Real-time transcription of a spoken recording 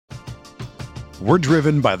We're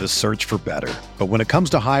driven by the search for better. But when it comes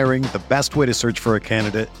to hiring, the best way to search for a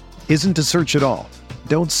candidate isn't to search at all.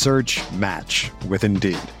 Don't search, match with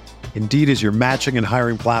Indeed. Indeed is your matching and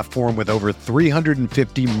hiring platform with over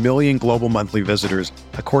 350 million global monthly visitors,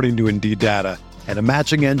 according to Indeed data, and a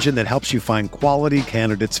matching engine that helps you find quality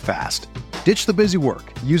candidates fast. Ditch the busy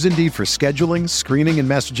work. Use Indeed for scheduling, screening, and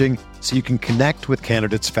messaging so you can connect with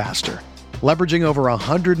candidates faster. Leveraging over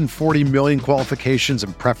 140 million qualifications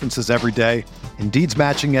and preferences every day, Indeed's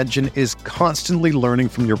matching engine is constantly learning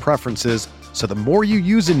from your preferences, so the more you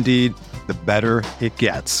use Indeed, the better it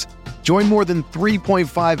gets. Join more than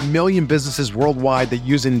 3.5 million businesses worldwide that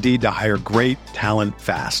use Indeed to hire great talent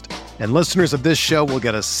fast. And listeners of this show will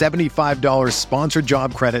get a $75 sponsored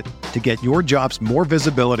job credit to get your jobs more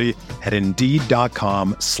visibility at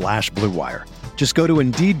Indeed.com/Blue Wire. Just go to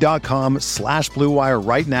Indeed.com/Blue Wire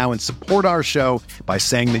right now and support our show by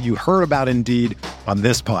saying that you heard about Indeed on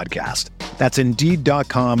this podcast. That's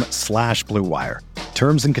Indeed.com/Blue Wire.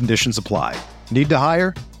 Terms and conditions apply. Need to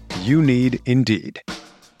hire? You need Indeed.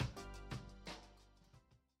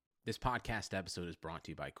 This podcast episode is brought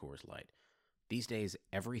to you by Coors Light. These days,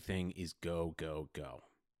 everything is go, go, go.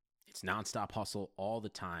 It's nonstop hustle all the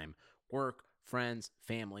time. Work, friends,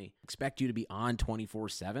 family, expect you to be on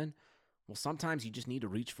 24/7. Well, sometimes you just need to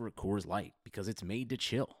reach for a Coors Light because it's made to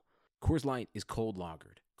chill. Coors Light is cold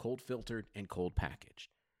lagered, cold filtered, and cold packaged.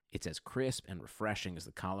 It's as crisp and refreshing as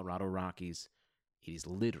the Colorado Rockies. It is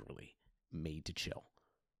literally made to chill.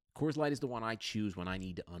 Coors Light is the one I choose when I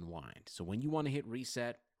need to unwind. So when you want to hit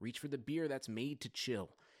reset, reach for the beer that's made to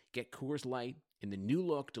chill. Get Coors Light in the new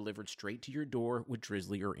look delivered straight to your door with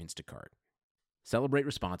Drizzly or Instacart. Celebrate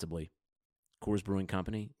responsibly. Coors Brewing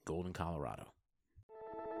Company, Golden, Colorado.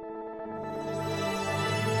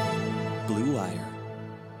 Blue Wire.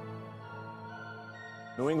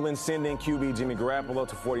 New England sending QB Jimmy Garoppolo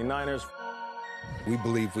to 49ers. We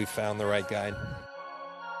believe we found the right guy.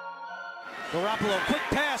 Garoppolo, quick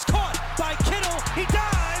pass, caught by Kittle. He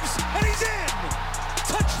dives, and he's in.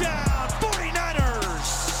 Touchdown,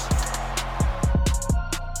 49ers.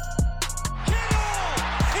 Kittle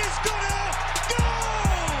is gonna go.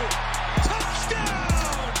 Touchdown.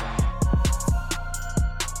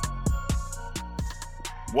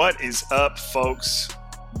 What is up, folks?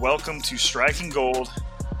 Welcome to Striking Gold,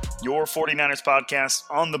 your 49ers podcast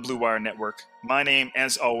on the Blue Wire Network. My name,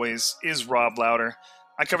 as always, is Rob Louder.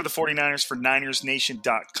 I cover the 49ers for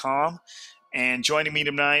NinersNation.com, and joining me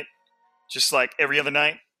tonight, just like every other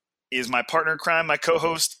night, is my partner in crime, my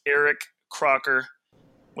co-host, Eric Crocker.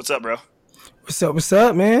 What's up, bro? What's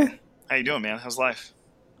up, man? How you doing, man? How's life?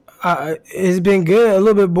 It's been good, a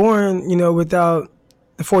little bit boring, without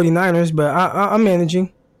the 49ers, but I'm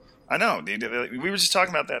managing. I know, dude. We were just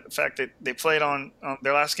talking about that, the fact that they played on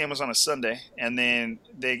their last game was on a Sunday, and then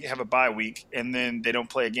they have a bye week, and then they don't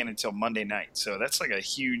play again until Monday night. So that's like a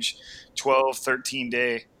huge 12,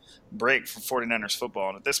 13-day break for 49ers football.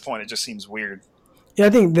 And at this point, it just seems weird. Yeah, I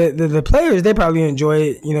think the players, they probably enjoy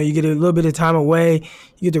it. You get a little bit of time away.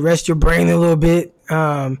 You get to rest your brain a little bit.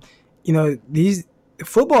 These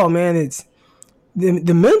football, man, it's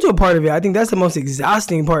the mental part of it. I think that's the most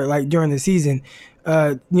exhausting part, like during the season.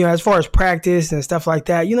 As far as practice and stuff like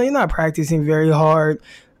that, you're not practicing very hard,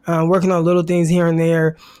 working on little things here and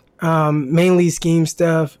there, mainly scheme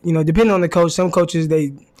stuff. Depending on the coach, some coaches,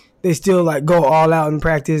 they still like go all out in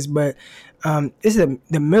practice, but it's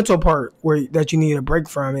the mental part that you need a break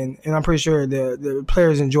from, and I'm pretty sure the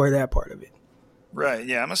players enjoy that part of it. Right,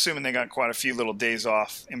 yeah, I'm assuming they got quite a few little days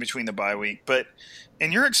off in between the bye week. But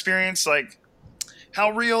in your experience, like,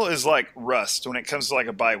 how real is like rust when it comes to like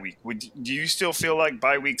a bye week? Do you still feel like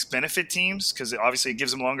bye weeks benefit teams because obviously it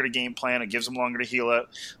gives them longer to game plan, it gives them longer to heal up,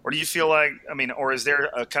 or do you feel like or is there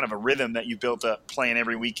a kind of a rhythm that you built up playing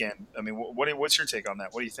every weekend? I mean, what's your take on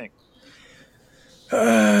that? What do you think?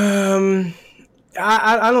 I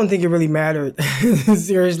don't think it really mattered.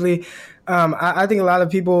 Seriously, I think a lot of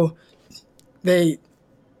people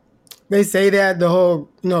they say that the whole,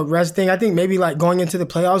 rest thing. I think maybe like going into the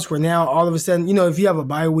playoffs where now all of a sudden, if you have a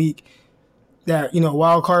bye week, that,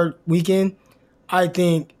 wild card weekend, I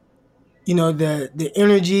think, the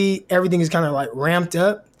energy, everything is kind of like ramped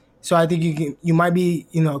up. So I think you might be,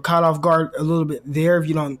 caught off guard a little bit there if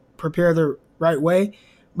you don't prepare the right way.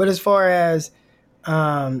 But as far as,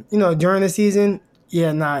 during the season,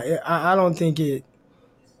 I don't think it,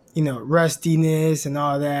 rustiness and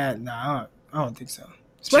all that. I don't think so.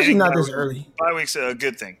 Especially not this early. Bye week's a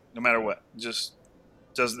good thing, no matter what. There's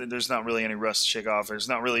not really any rust to shake off. There's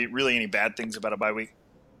not really any bad things about a bye week.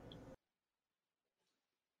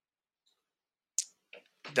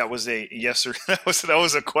 That was a yes or that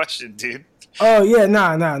was a question, dude. Oh yeah,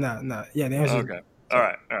 no. Yeah, the answer. Okay. All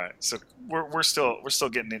right. So we're still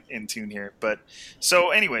getting in tune here. But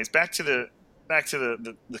so anyways, back to the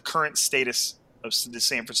current status of the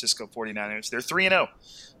San Francisco 49ers. They're 3-0.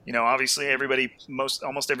 You know, obviously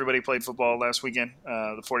almost everybody played football last weekend.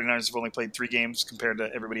 The 49ers have only played 3 games compared to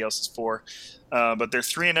everybody else's 4. But they're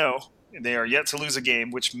 3-0. They are yet to lose a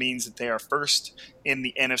game, which means that they are first in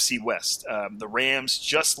the NFC West. The Rams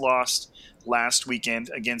just lost last weekend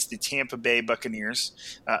against the Tampa Bay Buccaneers.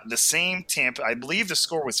 The same Tampa, I believe the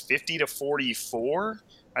score was 50-44.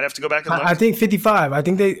 I'd have to go back and look. I think 55. I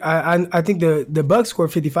think I think the Bucs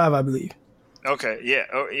scored 55, I believe. Okay, yeah.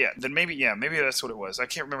 Oh, yeah. Then maybe that's what it was. I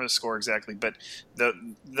can't remember the score exactly, but the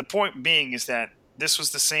point being is that this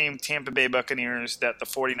was the same Tampa Bay Buccaneers that the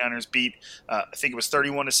 49ers beat. I think it was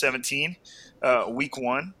 31-17, week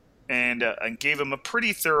 1, and gave them a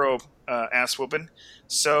pretty thorough ass whooping.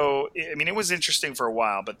 So, I mean, it was interesting for a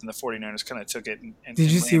while, but then the 49ers kind of took it. And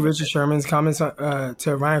did you see Richard Sherman's comments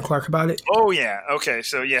to Ryan Clark about it? Oh yeah. Okay.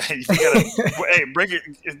 So yeah, you gotta hey, bring it,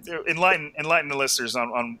 enlighten the listeners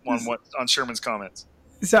on Sherman's comments.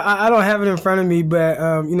 So I don't have it in front of me, but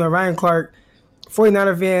Ryan Clark,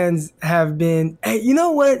 49er fans have been. Hey, you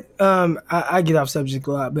know what? I get off subject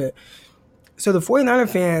a lot, but so the 49er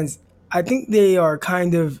fans, I think they are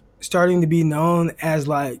kind of starting to be known as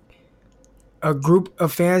like a group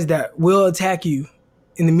of fans that will attack you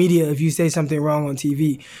in the media if you say something wrong on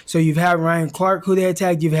TV. So you've had Ryan Clark, who they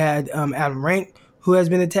attacked. You've had Adam Rank, who has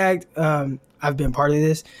been attacked. I've been part of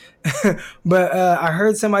this. But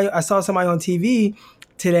I saw somebody on TV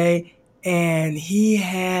today, and he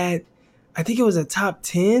had, I think it was a top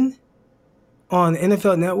 10 on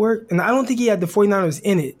NFL Network, and I don't think he had the 49ers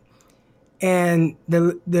in it. And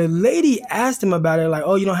the lady asked him about it, like,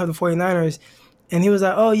 oh, you don't have the 49ers? And he was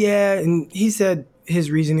like, oh, yeah. And he said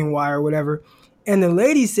his reasoning why or whatever. And the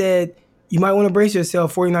lady said, you might want to brace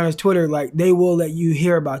yourself, 49ers Twitter, like, they will let you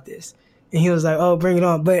hear about this. And he was like, oh, bring it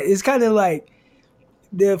on. But it's kind of like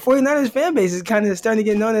the 49ers fan base is kind of starting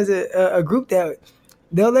to get known as a group that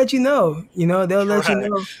they'll let you know. You know, they'll let you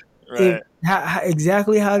know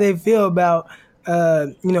exactly how they feel about,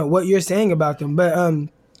 what you're saying about them. But,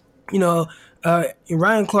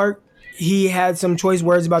 Ryan Clark, he had some choice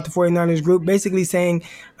words about the 49ers group, basically saying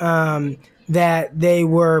that they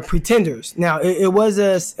were pretenders. Now, it was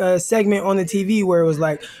a segment on the TV where it was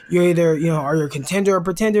like, you're either, are you a contender or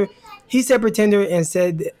pretender? He said pretender and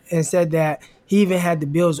said that he even had the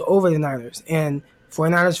Bills over the Niners. And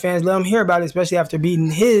 49ers fans let him hear about it, especially after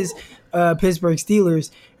beating his Pittsburgh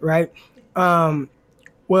Steelers, right?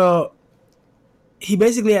 Well, he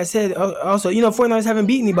basically had said also, 49ers haven't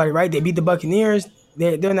beat anybody, right? They beat the Buccaneers.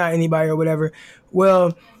 They're not anybody or whatever.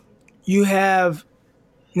 Well, you have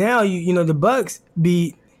now, the Bucs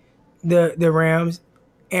beat the Rams,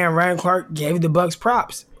 and Ryan Clark gave the Bucs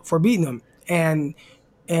props for beating them. And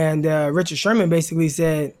Richard Sherman basically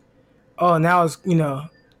said, oh, now it's,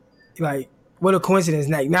 like, what a coincidence.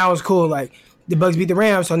 Like, now it's cool. Like, the Bucs beat the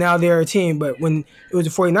Rams, so now they're a team. But when it was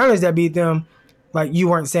the 49ers that beat them, like, you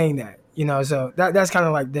weren't saying that, So that's kind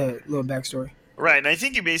of like the little backstory. Right, and I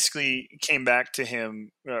think he basically came back to him.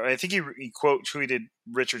 I think he quote tweeted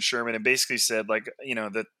Richard Sherman and basically said, like,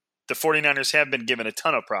 that the 49ers have been given a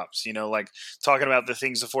ton of props, like talking about the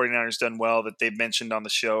things the 49ers done well that they've mentioned on the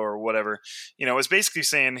show or whatever. It's basically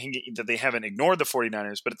saying that they haven't ignored the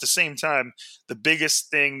 49ers, but at the same time, the biggest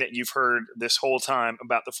thing that you've heard this whole time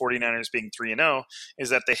about the 49ers being 3-0 is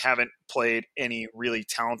that they haven't played any really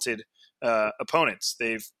talented opponents.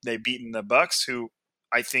 They've beaten the Bucs, who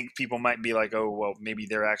I think people might be like, oh, well, maybe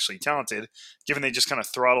they're actually talented, given they just kind of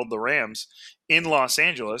throttled the Rams in Los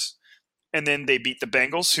Angeles. And then they beat the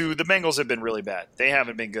Bengals, who the Bengals have been really bad. They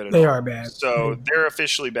haven't been good at all. They are bad. So they're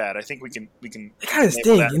officially bad. I think we can. They kind of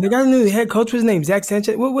stink. And they got a new head coach. What's his name? Zach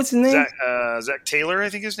Sanchez. What's his name? Zach Taylor, I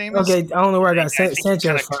think his name is. Okay, I don't know where I got Sanchez from.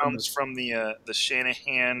 Kind of comes from the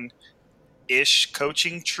Shanahan-ish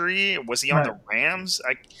coaching tree. Was he on the Rams?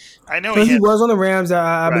 I know he was on the Rams,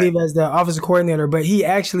 I believe, as the offensive coordinator. But he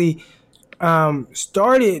actually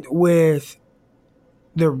started with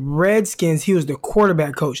the Redskins. He was the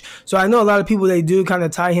quarterback coach. So I know a lot of people, they do kind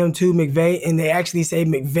of tie him to McVay, and they actually say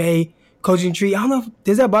McVay coaching tree. I don't know.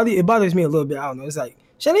 Does that bother you? It bothers me a little bit. I don't know. It's like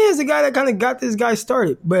Shanahan's the guy that kind of got this guy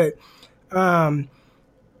started. But,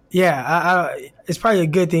 it's probably a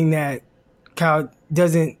good thing that Kyle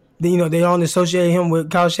doesn't, they don't associate him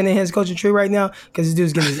with Kyle Shanahan's coaching tree right now because this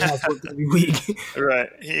dude's getting his ass whooped every week. Right,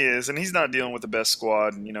 he is, and he's not dealing with the best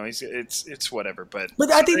squad. And, it's whatever. But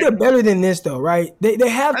I think they're better than this, though, right? They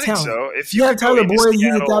have talent. I think so. If you have Tyler Boyd, he's a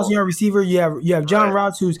Seattle, 1,000-yard receiver. You have John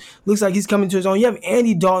Ross, who looks like he's coming to his own. You have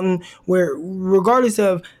Andy Dalton, where regardless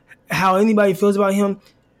of how anybody feels about him,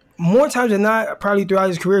 more times than not, probably throughout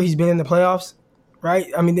his career, he's been in the playoffs.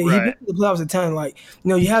 Right? I mean, he's been in the playoffs a ton. Like,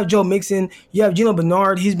 you have Joe Mixon, you have Geno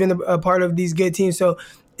Bernard. He's been a part of these good teams.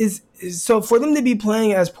 So for them to be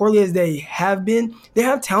playing as poorly as they have been, they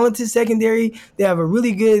have talented secondary. They have a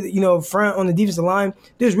really good, front on the defensive line.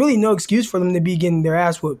 There's really no excuse for them to be getting their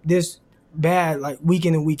ass whooped this bad, like week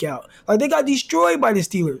in and week out. Like, they got destroyed by the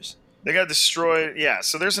Steelers. They got destroyed. Yeah,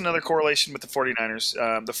 so there's another correlation with the 49ers.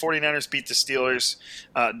 The 49ers beat the Steelers.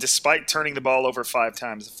 Despite turning the ball over 5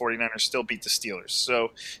 times, the 49ers still beat the Steelers. So,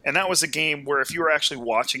 and that was a game where if you were actually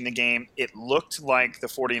watching the game, it looked like the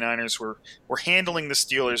 49ers were handling the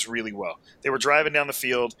Steelers really well. They were driving down the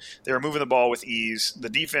field. They were moving the ball with ease. The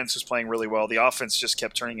defense was playing really well. The offense just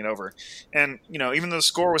kept turning it over. And, even though the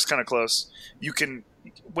score was kind of close,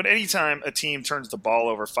 when anytime a team turns the ball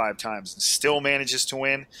over 5 times and still manages to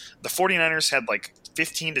win, the 49ers had like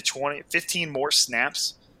 15 more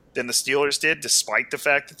snaps than the Steelers did, despite the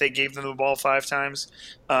fact that they gave them the ball 5 times.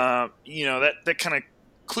 That kind of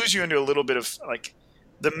clues you into a little bit of like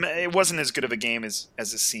it wasn't as good of a game as it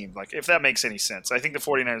seemed. Like, if that makes any sense. I think the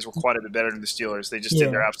 49ers were quite a bit better than the Steelers. They just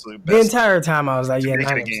did their absolute best. The entire time I was like,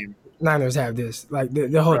 Niners have this. Like,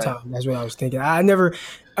 the whole time. That's what I was thinking. I never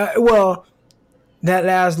that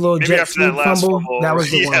last little jet sweep fumble, that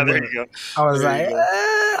was the one. There you go. I was I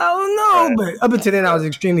don't know. Right. But up until then, I was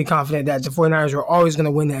extremely confident that the 49ers were always going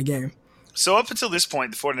to win that game. So up until this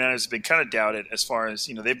point, the 49ers have been kind of doubted as far as,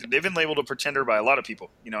 they've been labeled a pretender by a lot of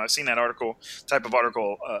people. I've seen that type of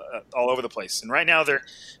article all over the place. And right now they're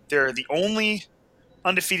the only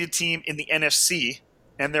undefeated team in the NFC,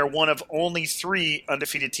 and they're one of only 3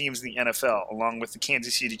 undefeated teams in the NFL, along with the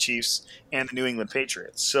Kansas City Chiefs and the New England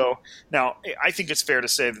Patriots. So now I think it's fair to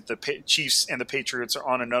say that the Chiefs and the Patriots are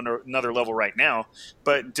on another level right now.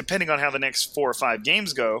 But depending on how the next 4 or 5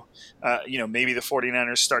 games go, maybe the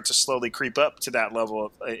 49ers start to slowly creep up to that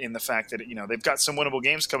level in the fact that, they've got some winnable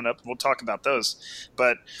games coming up, and we'll talk about those.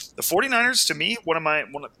 But the 49ers, to me, one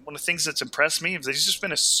of the things that's impressed me is they've just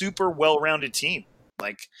been a super well-rounded team.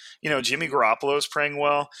 Like, Jimmy Garoppolo is playing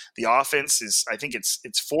well. The offense is, I think it's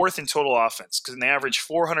 4th in total offense because they average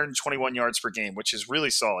 421 yards per game, which is really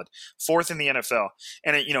solid. 4th in the NFL.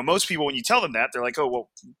 And, most people, when you tell them that, they're like, oh,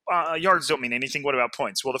 well, yards don't mean anything. What about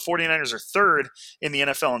points? Well, the 49ers are 3rd in the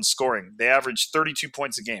NFL in scoring. They average 32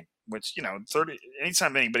 points a game, which,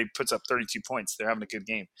 anytime anybody puts up 32 points, they're having a good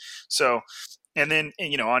game. So, and then,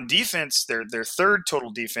 on defense, they're 3rd total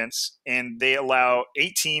defense, and they allow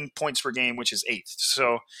 18 points per game, which is 8th.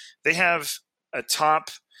 So they have a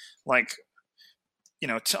top,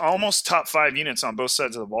 almost top 5 units on both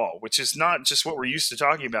sides of the ball, which is not just what we're used to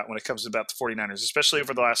talking about when it comes about the 49ers, especially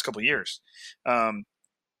over the last couple of years.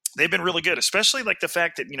 They've been really good, especially like the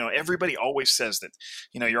fact that, everybody always says that,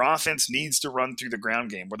 your offense needs to run through the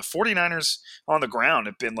ground game, where the 49ers on the ground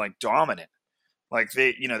have been dominant. Like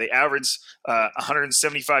they average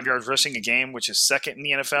 175 yards rushing a game, which is 2nd in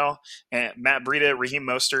the NFL. And Matt Breida, Raheem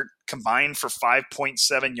Mostert combined for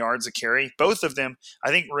 5.7 yards a carry. Both of them, I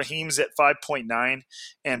think Raheem's at 5.9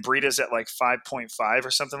 and Breida's at 5.5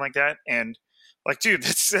 or something like that. And dude,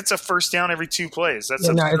 that's a first down every 2 plays. That's it's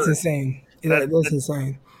insane. That's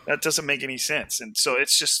insane. That doesn't make any sense. And so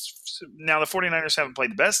it's just now the 49ers haven't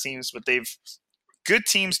played the best teams, but good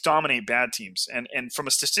teams dominate bad teams. And from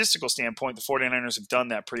a statistical standpoint, the 49ers have done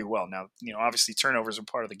that pretty well. Now, obviously turnovers are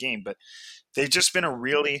part of the game, but they've just been a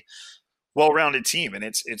really well-rounded team, and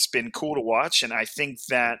it's been cool to watch. And I think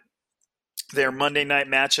that their Monday night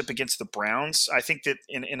matchup against the Browns, I think that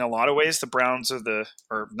in a lot of ways, the Browns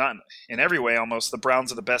or not in every way almost, the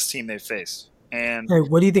Browns are the best team they've faced. And hey,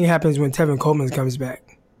 what do you think happens when Tevin Coleman comes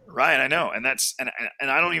back? Right, I know. And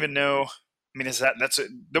I don't even know. I mean,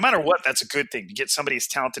 no matter what, that's a good thing to get somebody as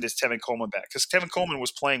talented as Tevin Coleman back, because Tevin Coleman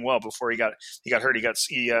was playing well before he got hurt.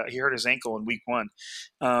 He hurt his ankle in week 1,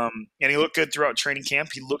 and he looked good throughout training camp.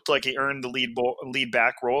 He looked like he earned the lead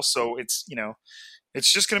back role. So it's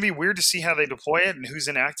it's just going to be weird to see how they deploy it and who's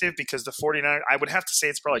inactive, because the 49ers, I would have to say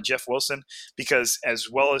it's probably Jeff Wilson, because as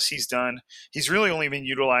well as he's done, he's really only been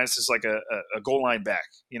utilized as a goal line back,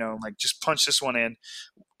 just punch this one in.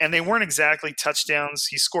 And they weren't exactly touchdowns.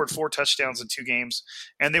 He scored 4 touchdowns in 2 games,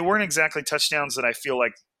 and they weren't exactly touchdowns that I feel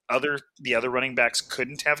like the other running backs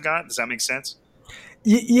couldn't have got. Does that make sense?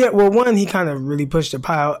 Yeah, well, one, he kind of really pushed the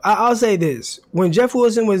pile. I'll say this. When Jeff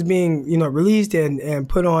Wilson was being, released and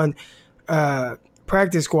put on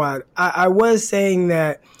practice squad, I was saying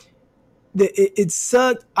that it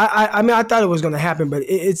sucked. I mean, I thought it was going to happen, but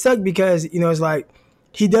it sucked because, it's like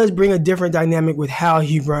he does bring a different dynamic with how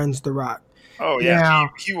he runs the rock. Oh, yeah. Now,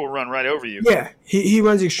 he will run right over you. Yeah, he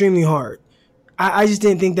runs extremely hard. I just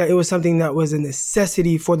didn't think that it was something that was a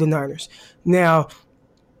necessity for the Niners. Now,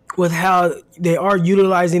 with how they are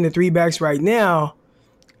utilizing the three backs right now,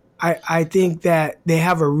 I think that they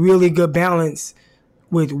have a really good balance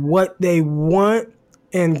with what they want,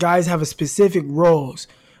 and guys have a specific roles.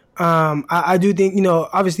 I do think,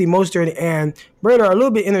 obviously Mostert and Breda are a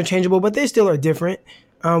little bit interchangeable, but they still are different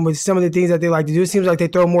with some of the things that they like to do. It seems like they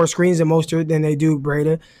throw more screens than Mostert than they do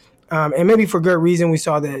Breda. And maybe for good reason. We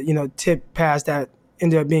saw the, tip pass that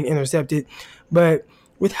ended up being intercepted. But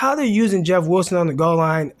with how they're using Jeff Wilson on the goal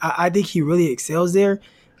line, I think he really excels there.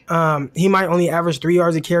 He might only average 3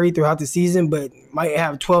 yards a carry throughout the season, but might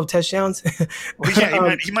have 12 touchdowns. Well,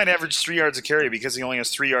 yeah, he might average 3 yards a carry because he only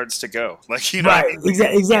has 3 yards to go. Like, right, I mean?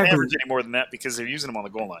 Exactly. He can't average any more than that because they're using him on the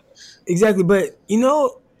goal line. Exactly, but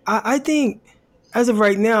I think as of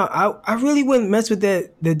right now, I really wouldn't mess with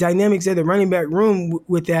the dynamics of the running back room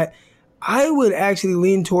with that. I would actually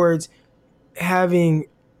lean towards having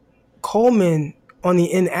Coleman on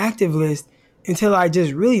the inactive list until I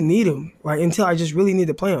just really need him, like until I just really need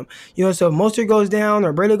to play him. So if Mostert goes down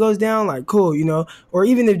or Breda goes down, like cool, or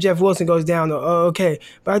even if Jeff Wilson goes down, okay.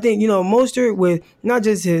 But I think, Mostert with not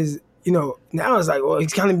just his, now it's like, well,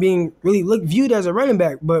 he's kind of being really viewed as a running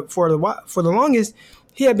back, but for the longest,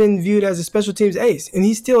 he had been viewed as a special teams ace, and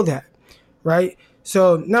he's still that, right?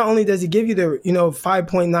 So not only does he give you the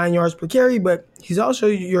 5.9 yards per carry, but he's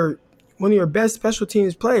also one of your best special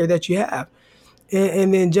teams player that you have.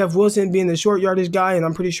 And then Jeff Wilson being the short yardage guy, and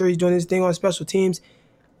I'm pretty sure he's doing his thing on special teams.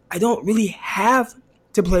 I don't really have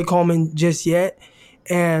to play Coleman just yet,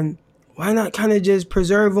 and why not kind of just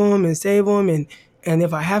preserve him and save him, and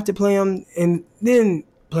if I have to play him, and then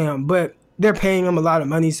play him, but they're paying him a lot of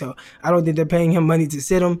money, so I don't think they're paying him money to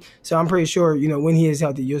sit him. So I'm pretty sure, when he is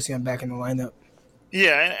healthy, you'll see him back in the lineup.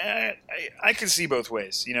 Yeah, I can see both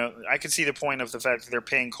ways. I can see the point of the fact that they're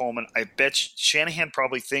paying Coleman. I bet Shanahan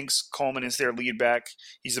probably thinks Coleman is their lead back.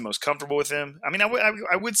 He's the most comfortable with him. I mean,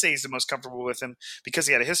 I would say he's the most comfortable with him because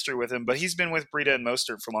he had a history with him, but he's been with Breida and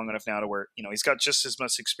Mostert for long enough now to where, he's got just as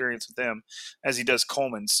much experience with them as he does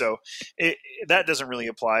Coleman. So that doesn't really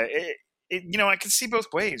apply. I can see both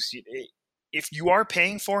ways. If you are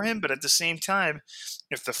paying for him, but at the same time,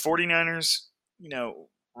 if the 49ers,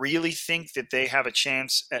 really think that they have a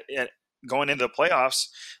chance at going into the playoffs,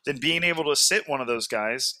 then being able to sit one of those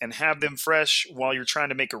guys and have them fresh while you're trying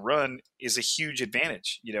to make a run is a huge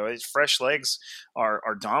advantage. Fresh legs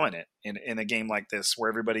are dominant in a game like this where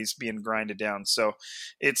everybody's being grinded down. So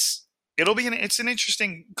it's an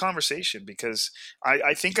interesting conversation because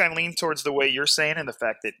I think I lean towards the way you're saying and the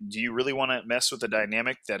fact that do you really want to mess with the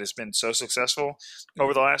dynamic that has been so successful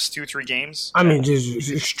over the last 2-3 games? I mean,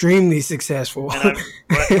 just extremely successful.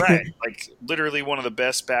 Right, like literally one of the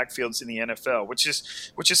best backfields in the NFL, which is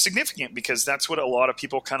significant because that's what a lot of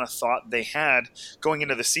people kind of thought they had going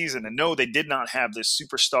into the season. And no, they did not have this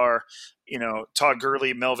superstar, Todd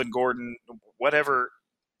Gurley, Melvin Gordon, whatever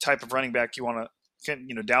type of running back you want to.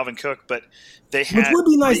 Dalvin Cook, but they had. Which would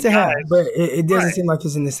be nice to have, but it doesn't seem like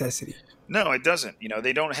it's a necessity. No, it doesn't.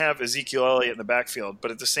 They don't have Ezekiel Elliott in the backfield,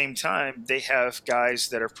 but at the same time, they have guys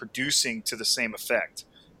that are producing to the same effect.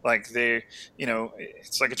 Like they,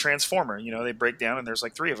 it's like a transformer. They break down and there's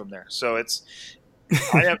like 3 of them there. So it's.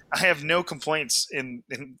 I have no complaints in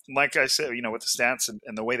like I said, with the stats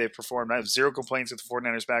and the way they performed. I have 0 complaints with the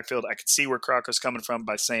 49ers backfield. I could see where Crocker's coming from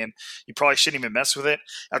by saying you probably shouldn't even mess with it.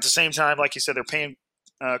 At the same time, like you said, they're paying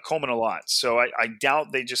Coleman a lot. So I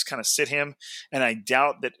doubt they just kind of sit him, and I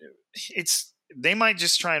doubt that they might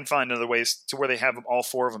just try and find other ways to where they have all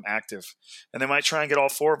 4 of them active, and they might try and get all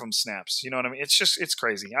 4 of them snaps. You know what I mean? It's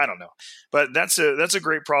crazy. I don't know, but that's a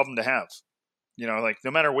great problem to have. Like no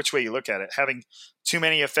matter which way you look at it, having too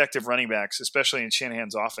many effective running backs, especially in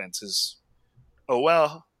Shanahan's offense, is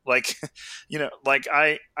like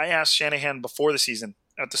I asked Shanahan before the season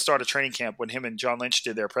at the start of training camp when him and John Lynch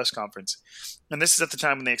did their press conference, and this is at the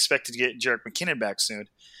time when they expected to get Jerick McKinnon back soon.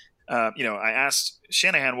 I asked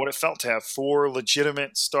Shanahan what it felt to have 4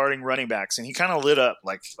 legitimate starting running backs, and he kind of lit up,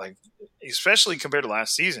 like especially compared to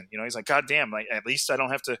last season. He's like, God damn, like at least I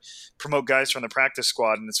don't have to promote guys from the practice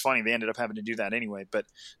squad. And it's funny, they ended up having to do that anyway. But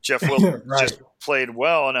Jeff Wilson right. just played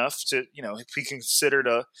well enough to, be considered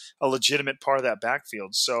a legitimate part of that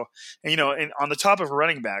backfield. So, and on the top of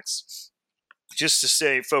running backs, just to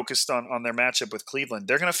stay focused on their matchup with Cleveland,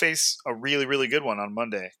 they're going to face a really, really good one on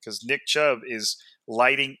Monday because Nick Chubb is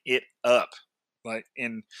lighting it up, like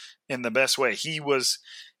in the best way.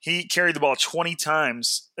 He carried the ball 20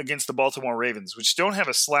 times against the Baltimore Ravens, which don't have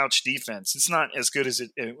a slouch defense. It's not as good as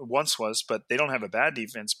it once was, but they don't have a bad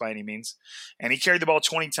defense by any means. And he carried the ball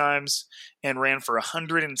 20 times and ran for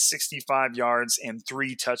 165 yards and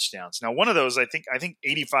 3 touchdowns. Now, one of those, I think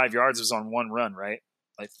 85 yards was on one run, right?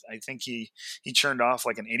 I think he churned off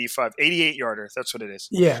like an 88 yarder. That's what it is.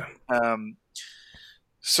 Yeah.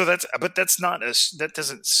 So that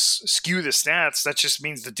doesn't skew the stats. That just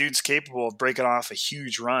means the dude's capable of breaking off a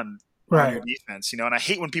huge run on your defense, And I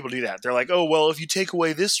hate when people do that. They're like, "Oh, well, if you take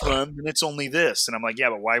away this run, then it's only this." And I'm like,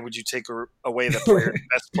 "Yeah, but why would you take away the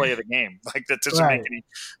best play of the game? Like that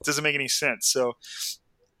doesn't make any sense." So,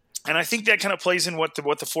 and I think that kind of plays in what the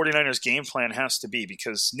 49ers game plan has to be,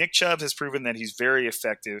 because Nick Chubb has proven that he's very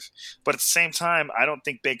effective, but at the same time, I don't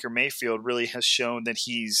think Baker Mayfield really has shown that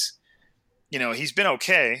he's been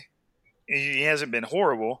okay. He hasn't been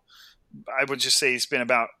horrible. I would just say he's been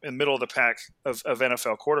about in the middle of the pack of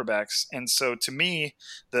NFL quarterbacks. And so to me,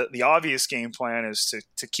 the obvious game plan is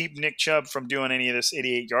to keep Nick Chubb from doing any of this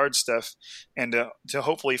 88-yard stuff and to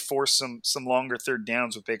hopefully force some longer third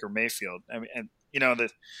downs with Baker Mayfield. I mean, and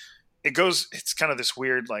it's kind of this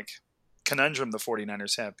weird like conundrum the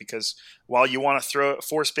 49ers have, because while you want to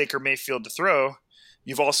force Baker Mayfield to throw,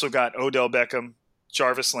 you've also got Odell Beckham,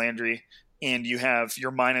 Jarvis Landry, and you have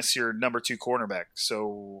your minus your number 2 cornerback.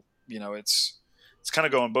 So, it's kind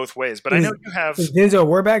of going both ways. But I know you have Denzel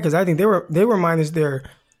Ward back, because I think they were minus their.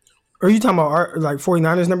 Are you talking about like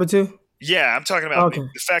 49ers number 2? Yeah, I'm talking about the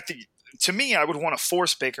fact that, to me, I would want to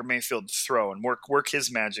force Baker Mayfield to throw and work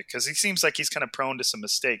his magic, because he seems like he's kind of prone to some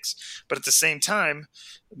mistakes. But at the same time,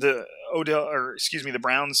 the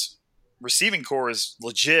Browns receiving core is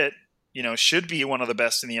legit. Should be one of the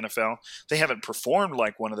best in the NFL. They haven't performed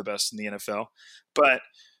like one of the best in the NFL, but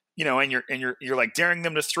and you're like daring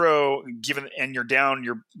them to throw, and you're down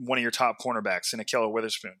one of your top cornerbacks in Ahkello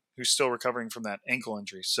Witherspoon, who's still recovering from that ankle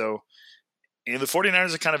injury. So the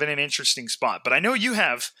 49ers are kind of in an interesting spot. But I know you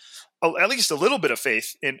have at least a little bit of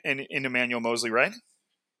faith in Emmanuel Moseley, right?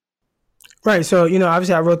 Right. So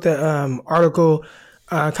obviously I wrote the article,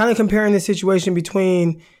 kind of comparing the situation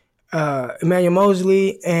between Emmanuel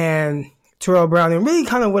Moseley and Terrell Brown, and really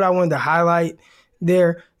kind of what I wanted to highlight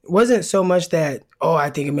there wasn't so much that,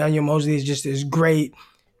 I think Emmanuel Moseley is just this great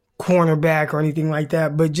cornerback or anything like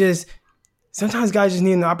that, but just sometimes guys just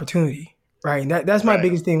need an opportunity, right? And that's my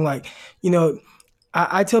biggest thing. Like,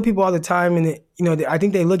 I tell people all the time, and I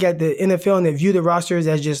think they look at the NFL and they view the rosters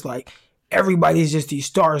as just like everybody's just these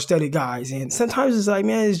star-studded guys, and sometimes it's like,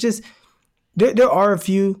 man, it's just there are a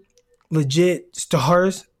few legit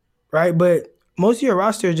stars, right? But most of your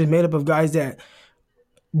roster is just made up of guys that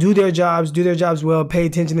do their jobs well, pay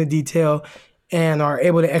attention to detail, and are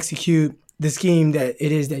able to execute the scheme that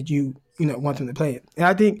it is that you want them to play it. And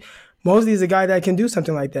I think Moseley is a guy that can do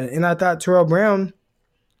something like that. And I thought Terrell Brown,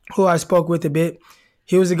 who I spoke with a bit,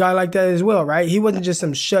 he was a guy like that as well, right? He wasn't just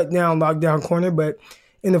some shutdown, lockdown corner, but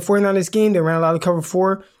in the 49ers scheme, they ran a lot of cover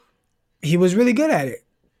 4. He was really good at it.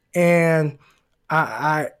 And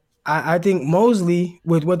I think Moseley,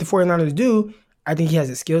 with what the 49ers do, I think he has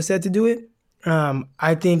a skill set to do it.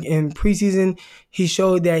 I think in preseason, he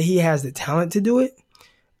showed that he has the talent to do it.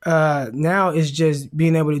 Now it's just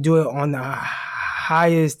being able to do it on the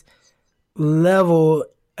highest level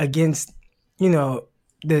against,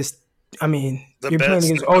 this. I mean, you're playing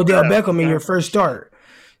against Odell Beckham in your first start.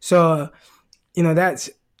 So,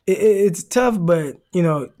 it's tough, but,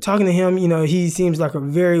 talking to him, he seems like a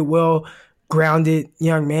very well-grounded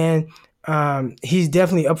young man. He's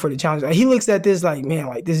definitely up for the challenge. He looks at this like, man,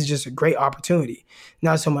 like this is just a great opportunity.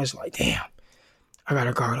 Not so much like, damn, I got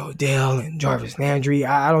to guard Odell and Jarvis Landry.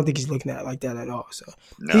 I don't think he's looking at it like that at all. So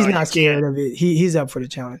he's not scared of it. He's up for the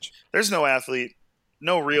challenge. There's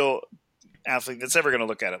no real athlete that's ever going to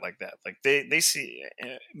look at it like that. Like they see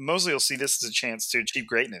Moseley will see this as a chance to achieve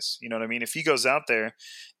greatness. You know what I mean? If he goes out there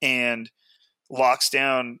and locks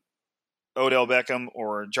down Odell Beckham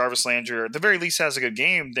or Jarvis Landry, or at the very least has a good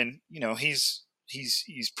game, then he's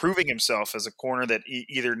proving himself as a corner that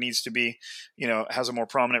either needs to be, has a more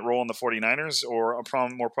prominent role in the 49ers or a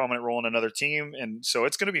more prominent role in another team. And so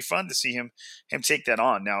it's going to be fun to see him take that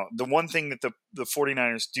on. Now, the one thing that the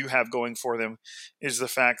 49ers do have going for them is the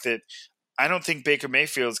fact that I don't think Baker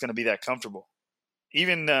Mayfield is going to be that comfortable.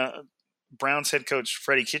 Even Browns head coach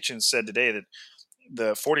Freddie Kitchens said today that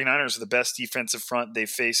the 49ers are the best defensive front they've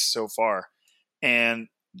faced so far. And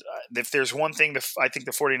if there's one thing that I think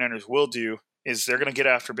the 49ers will do is they're going to get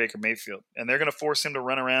after Baker Mayfield, and they're going to force him to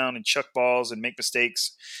run around and chuck balls and make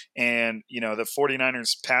mistakes. And, the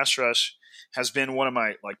 49ers pass rush has been one of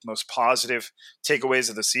my most positive takeaways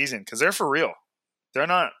of the season, because they're for real.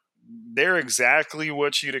 They're exactly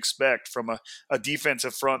what you'd expect from a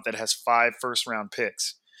defensive front that has 5 first-round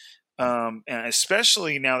picks. And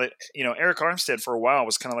especially now that, Eric Armstead for a while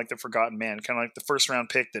was kind of like the forgotten man, kind of like the first-round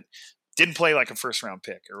pick that didn't play like a first-round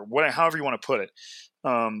pick, or however you want to put it.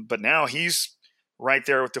 But now he's right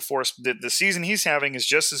there with DeForest. The season he's having is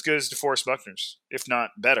just as good as DeForest Buckner's, if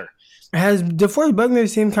not better. Has DeForest Buckner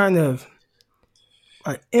seemed kind of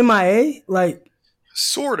MIA?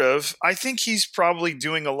 Sort of. I think he's probably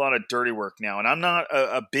doing a lot of dirty work now. And I'm not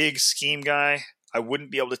a big scheme guy. I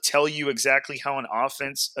wouldn't be able to tell you exactly how an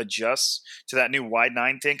offense adjusts to that new wide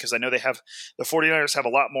 9 thing, because I know the 49ers have a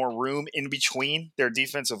lot more room in between their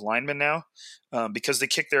defensive linemen now, because they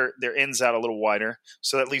kick their ends out a little wider,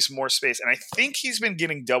 so that leaves more space. And I think he's been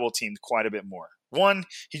getting double teamed quite a bit more. One,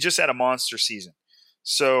 he just had a monster season,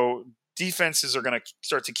 so defenses are going to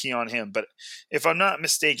start to key on him. But if I'm not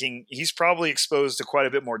mistaken, he's probably exposed to quite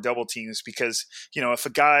a bit more double teams, because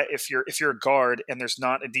if you're a guard and there's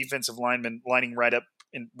not a defensive lineman lining right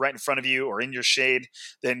in front of you or in your shade,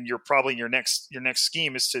 then you're probably your next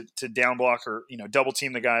scheme is to down block or double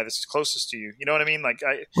team the guy that's closest to you. You know what I mean?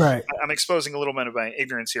 I'm exposing a little bit of my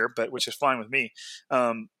ignorance here, but which is fine with me.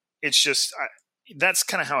 It's just that's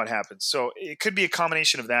kind of how it happens. So it could be a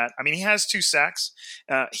combination of that. I mean, he has 2 sacks.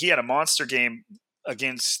 He had a monster game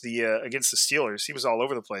against the Steelers. He was all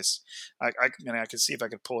over the place. I could see if I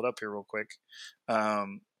could pull it up here real quick.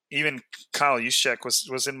 Even Kyle Juszczyk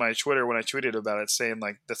was in my Twitter when I tweeted about it, saying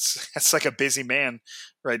that's like a busy man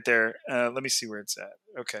right there. Let me see where it's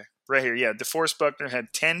at. Okay, right here. Yeah, DeForest Buckner had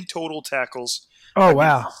 10 total tackles. Oh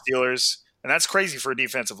wow, Steelers, and that's crazy for a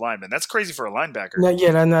defensive lineman. That's crazy for a linebacker.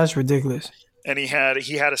 That's ridiculous. And he had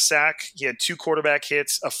a sack. He had 2 quarterback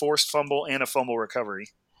hits, a forced fumble, and a fumble recovery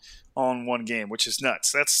on one game, which is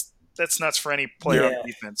nuts. That's nuts for any player on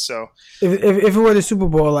defense. So if it were the Super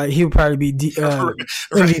Bowl, he would probably be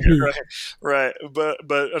MVP. Right.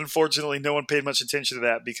 But unfortunately, no one paid much attention to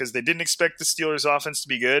that, because they didn't expect the Steelers' offense to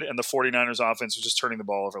be good, and the 49ers' offense was just turning the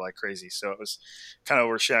ball over like crazy. So it was kind of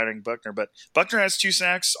overshadowing Buckner. But Buckner has 2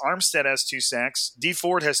 sacks. Armstead has 2 sacks. Dee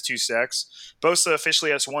Ford has 2 sacks. Bosa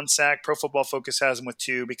officially has 1 sack. Pro Football Focus has him with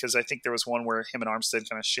 2, because I think there was one where him and Armstead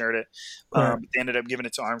kind of shared it. They ended up giving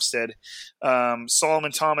it to Armstead.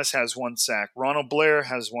 Solomon Thomas has 1 sack. Ronald Blair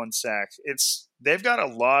has 1 sack. They've got a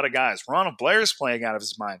lot of guys. Ronald Blair's playing out of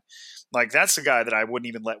his mind. That's a guy that I wouldn't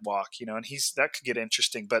even let walk, and that could get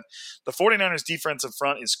interesting. But the 49ers defensive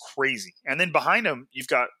front is crazy. And then behind them, you've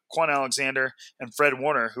got Quan Alexander and Fred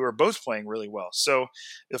Warner, who are both playing really well. So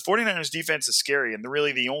the 49ers defense is scary, and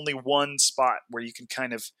really the only one spot where you can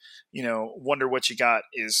kind of, wonder what you got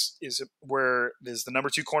is where there's the number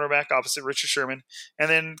 2 cornerback opposite Richard Sherman, and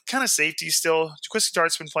then kind of safety still. Quincy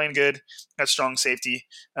Tartt's been playing good. That's strong safety.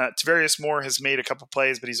 Tavarius Moore has made a couple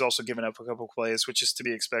plays, but he's also given up a couple plays, which is to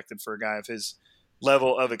be expected for a guy of his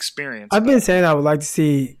level of experience. I've been saying I would like to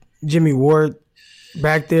see Jimmy Ward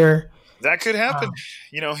back there. That could happen.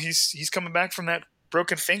 He's coming back from that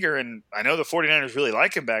broken finger, and I know the 49ers really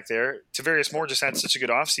like him back there. Tavarius Moore just had such a good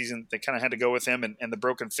offseason, they kind of had to go with him, and the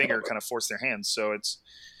broken finger kind of forced their hands. So it's,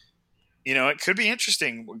 it could be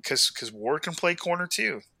interesting, because Ward can play corner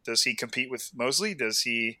too. Does he compete with Mosley? Does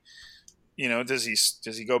he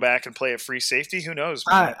does he go back and play a free safety? Who knows?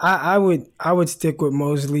 I would stick with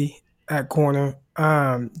Mosley at corner.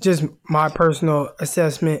 Just my personal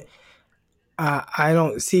assessment. I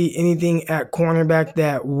don't see anything at cornerback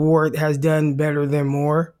that Ward has done better than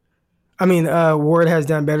Moore. Ward has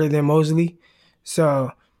done better than Mosley.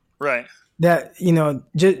 So right. That,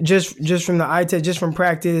 just from the eye test, just from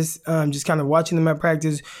practice, just kind of watching them at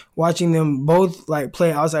practice, watching them both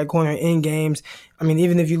play outside corner in games.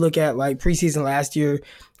 Even if you look at preseason last year,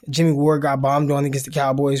 Jimmy Ward got bombed on against the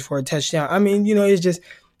Cowboys for a touchdown. It's just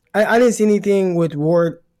I didn't see anything with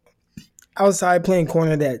Ward outside playing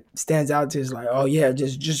corner that stands out to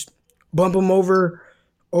us just bump him over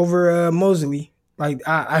Mosley.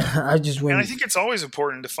 I just went. And I think it's always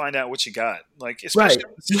important to find out what you got. Especially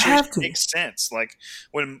when the situation makes sense.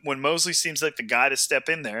 When Mosley seems like the guy to step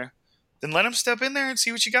in there, then let him step in there and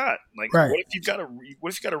see what you got. What if you've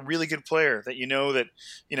got a really good player that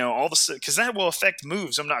all of a sudden, because that will affect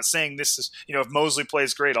moves. I'm not saying this is if Mosley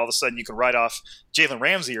plays great, all of a sudden you can write off Jalen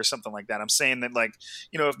Ramsey or something like that. I'm saying that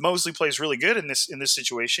if Mosley plays really good in this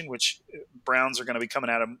situation, which Browns are going to be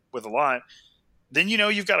coming at him with a lot, then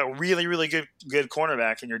you've got a really, really good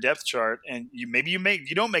cornerback in your depth chart, and you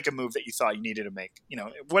don't make a move that you thought you needed to make,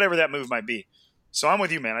 whatever that move might be. So I'm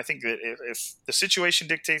with you, man. I think that if the situation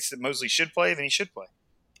dictates that Mosley should play, then he should play.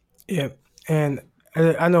 Yeah, and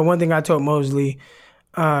I know one thing I told Mosley,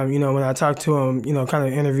 when I talked to him, kind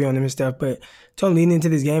of interviewing him and stuff, but told him leading into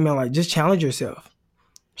this game, man, like just challenge yourself.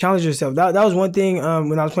 Challenge yourself. That was one thing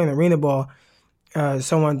when I was playing arena ball.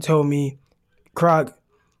 Someone told me, Croc,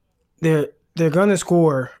 they're gonna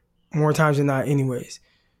score more times than not, anyways.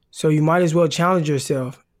 So you might as well challenge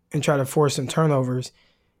yourself and try to force some turnovers,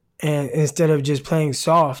 and instead of just playing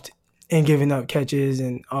soft and giving up catches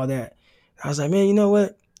and all that. I was like, man, you know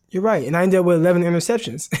what? You're right. And I ended up with 11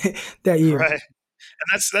 interceptions that year. Right.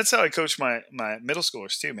 And that's how I coach my middle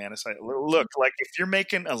schoolers too, man. It's like, look, like if you're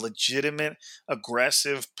making a legitimate,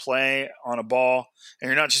 aggressive play on a ball and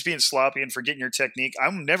you're not just being sloppy and forgetting your technique,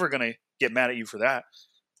 I'm never going to get mad at you for that.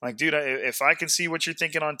 Like, dude, if I can see what you're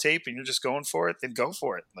thinking on tape and you're just going for it, then go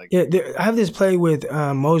for it. Like, yeah, I have this play with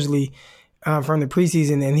Mosley from the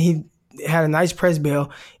preseason, and he had a nice press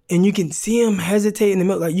bail, and you can see him hesitate in the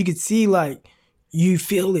middle. Like, you could see, like, you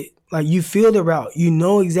feel it. Like, you feel the route. You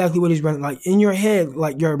know exactly what he's running. Like, in your head,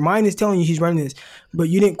 like, your mind is telling you he's running this, but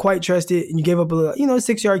you didn't quite trust it, and you gave up a little,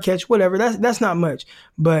 6-yard catch, whatever. That's not much.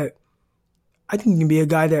 But I think you can be a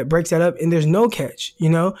guy that breaks that up, and there's no catch,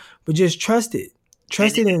 but just trust it.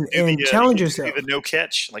 Trust it and challenge yourself. Even no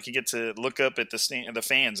catch, like you get to look up at the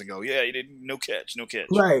fans and go, "Yeah, you didn't no catch."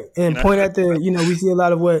 Right, and point at the. We see a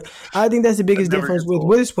lot of what I think that's the biggest difference with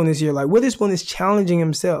Witherspoon this year. Like Witherspoon is challenging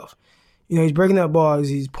himself. He's breaking up balls.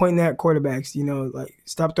 He's pointing at quarterbacks. Like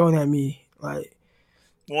stop throwing at me. Like,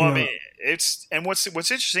 well, I mean, it's and what's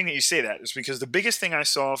interesting that you say that is because the biggest thing I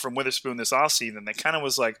saw from Witherspoon this offseason that kind of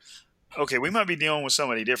was like, okay, we might be dealing with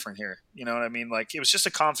somebody different here. You know what I mean? Like, it was just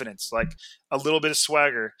a confidence, like a little bit of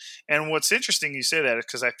swagger. And what's interesting you say that is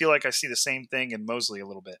because I feel like I see the same thing in Mosley a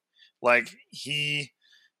little bit. Like, he,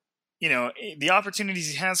 the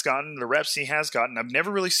opportunities he has gotten, the reps he has gotten, I've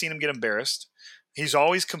never really seen him get embarrassed. He's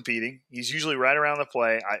always competing. He's usually right around the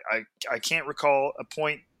play. I can't recall a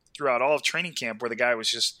point throughout all of training camp where the guy was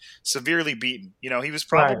just severely beaten. He was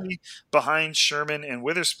probably behind Sherman and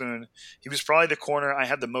Witherspoon. He was probably the corner I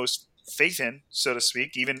had the most faith in, so to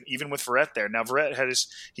speak, even with Verrett there. Now Verrett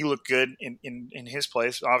he looked good in his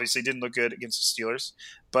place. Obviously didn't look good against the Steelers.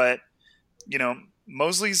 But,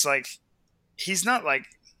 Mosley's like, he's not like,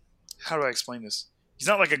 how do I explain this? He's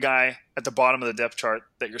not like a guy at the bottom of the depth chart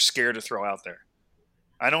that you're scared to throw out there.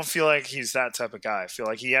 I don't feel like he's that type of guy. I feel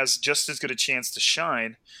like he has just as good a chance to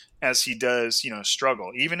shine as he does,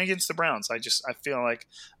 struggle. Even against the Browns, I feel like,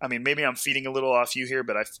 I mean, maybe I'm feeding a little off you here,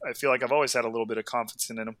 but I feel like I've always had a little bit of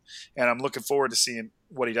confidence in him, and I'm looking forward to seeing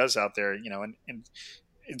what he does out there, and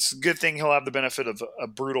it's a good thing he'll have the benefit of a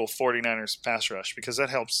brutal 49ers pass rush because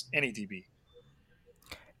that helps any DB.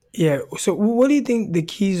 Yeah, so what do you think the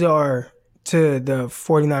keys are to the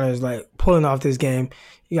 49ers, like, pulling off this game?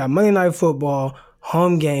 You got Monday Night Football,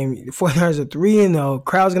 home game. The 49ers are 3-0.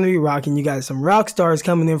 Crowd's going to be rocking. You got some rock stars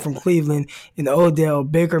coming in from Cleveland and Odell,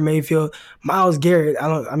 Baker Mayfield, Myles Garrett.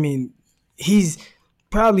 He's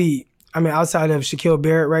probably, outside of Shaquille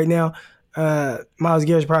Barrett right now, Myles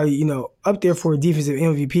Garrett's probably, up there for a defensive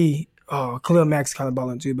MVP. Oh, Khalil Mack's kind of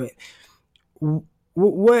balling too. But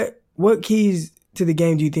what keys to the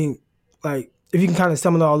game do you think, like, if you can kind of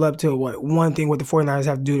sum it all up to one thing what the 49ers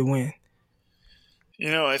have to do to win?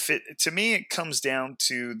 To me, it comes down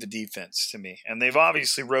to the defense to me. And they've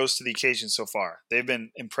obviously rose to the occasion so far. They've been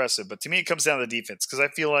impressive. But to me, it comes down to the defense because I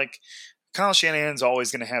feel like Kyle Shanahan's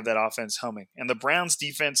always going to have that offense humming. And the Browns'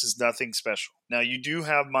 defense is nothing special. Now, you do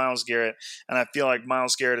have Myles Garrett, and I feel like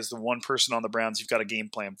Myles Garrett is the one person on the Browns you've got a game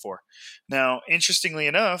plan for. Now, interestingly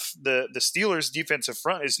enough, the Steelers' defensive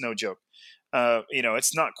front is no joke.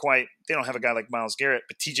 It's not quite – they don't have a guy like Myles Garrett,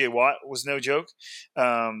 but T.J. Watt was no joke.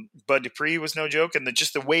 Bud Dupree was no joke. And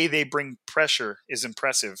just the way they bring pressure is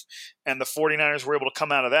impressive. And the 49ers were able to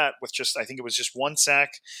come out of that with I think it was just one sack.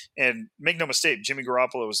 And make no mistake, Jimmy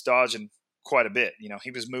Garoppolo was dodging quite a bit.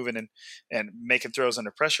 He was moving and making throws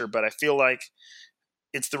under pressure. But I feel like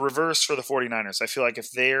it's the reverse for the 49ers. I feel like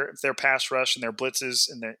if their pass rush and their blitzes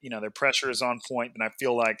and their pressure is on point, then I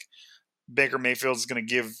feel like Baker Mayfield is going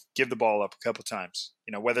to give the ball up a couple times,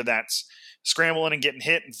 whether that's scrambling and getting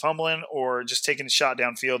hit and fumbling or just taking a shot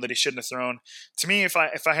downfield that he shouldn't have thrown. To me, if I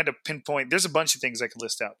had to pinpoint, there's a bunch of things I could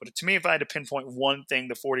list out, but to me, if I had to pinpoint one thing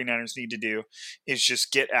the 49ers need to do is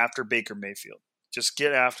just get after Baker Mayfield. Just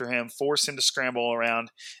get after him, force him to scramble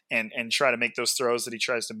around and try to make those throws that he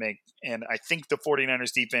tries to make. And I think the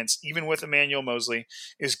 49ers defense, even with Emmanuel Mosley,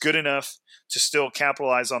 is good enough to still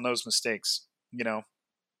capitalize on those mistakes,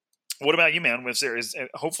 What about you, man?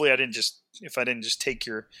 Hopefully I didn't just take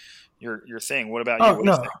your thing. What about you?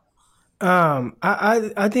 No.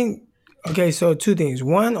 I think Okay, so two things.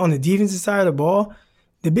 One, on the defensive side of the ball,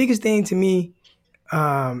 the biggest thing to me,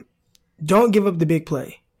 don't give up the big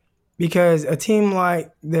play. Because a team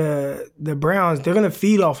like the Browns, they're going to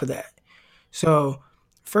feed off of that. So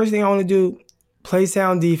first thing I want to do, play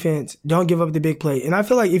sound defense. Don't give up the big play. And I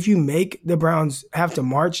feel like if you make the Browns have to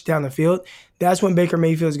march down the field, that's when Baker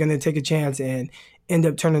Mayfield is going to take a chance and end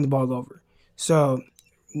up turning the ball over. So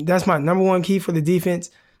that's my number one key for the defense.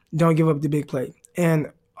 Don't give up the big play.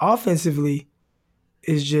 And offensively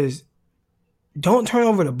is just don't turn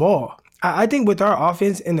over the ball. I think with our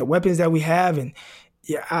offense and the weapons that we have, and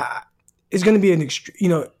it's going to be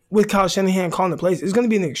with Kyle Shanahan calling the plays, it's going to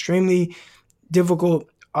be an extremely difficult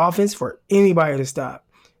offense for anybody to stop.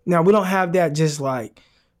 Now, we don't have that just like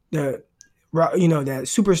that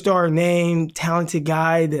superstar name, talented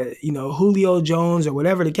guy, Julio Jones or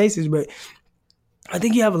whatever the case is, but I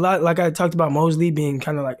think you have a lot, like I talked about Mosley being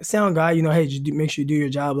kind of like a sound guy, hey, just make sure you do your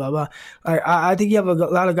job, blah, blah. I think you have a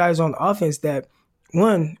lot of guys on offense that,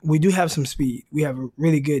 one, we do have some speed. We have a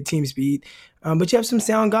really good team speed, but you have some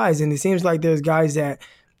sound guys, and it seems like there's guys that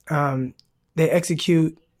they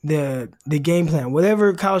execute the game plan.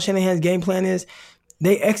 Whatever Kyle Shanahan's game plan is,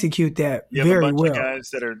 they execute that very well. Of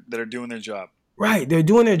guys that are doing their job. Right, they're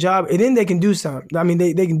doing their job, and then they can do some. I mean,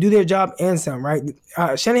 they can do their job and some, right?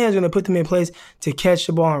 Shanahan's going to put them in place to catch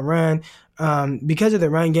the ball and run because of the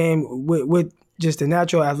run game with just the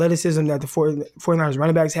natural athleticism that the 49ers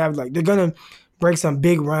running backs have. Like, they're going to break some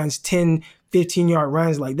big runs, 10, 15-yard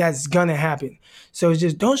runs. Like, that's going to happen. So it's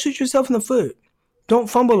just don't shoot yourself in the foot. Don't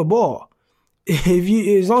fumble the ball.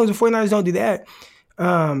 As long as the 49ers don't do that,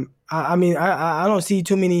 I don't see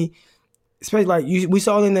too many, especially like we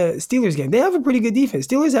saw in the Steelers game. They have a pretty good defense.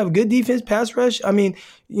 Steelers have a good defense, pass rush. I mean,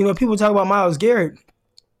 people talk about Myles Garrett.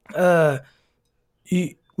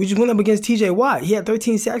 We just went up against T.J. Watt. He had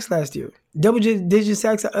 13 sacks last year. Double-digit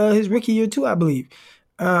sacks his rookie year too, I believe.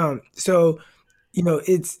 So,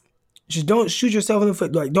 it's just don't shoot yourself in the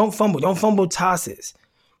foot. Like, don't fumble. Don't fumble tosses.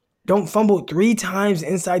 Don't fumble 3 times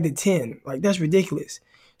inside the 10. Like, that's ridiculous.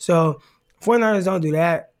 So 49ers don't do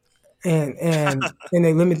that. And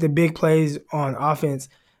they limit the big plays on offense.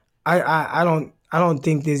 I don't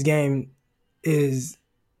think this game is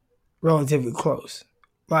relatively close.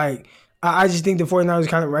 Like, I just think the 49ers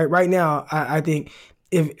kind of right now. I think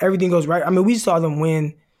if everything goes right, I mean, we saw them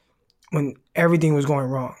win when everything was going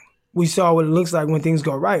wrong. We saw what it looks like when things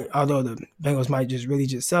go right, although the Bengals might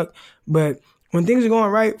just suck. But when things are going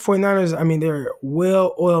right, 49ers, I mean, they're a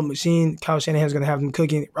well-oiled machine. Kyle Shanahan's going to have them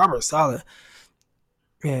cooking. Robert Saleh,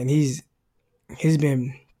 man, he's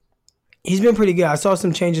been pretty good. I saw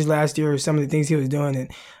some changes last year, some of the things he was doing, and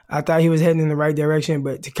I thought he was heading in the right direction.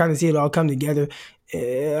 But to kind of see it all come together,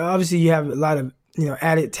 obviously you have a lot of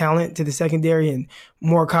added talent to the secondary and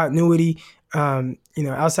more continuity.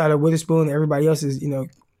 Outside of Witherspoon, everybody else has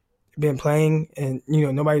been playing, and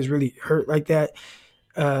nobody's really hurt like that.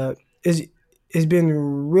 It's been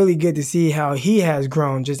really good to see how he has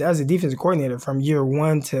grown just as a defensive coordinator from year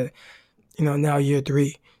 1 to now year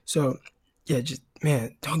 3. So, yeah, just,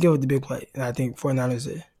 man, don't give up the big play. And I think 49ers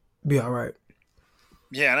will be all right.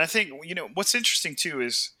 Yeah, and I think, what's interesting, too,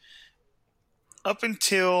 is up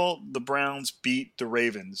until the Browns beat the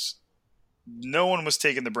Ravens, no one was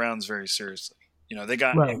taking the Browns very seriously. They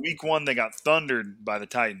got right. In week 1, they got thundered by the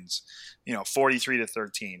Titans,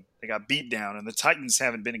 43-13. They got beat down, and the Titans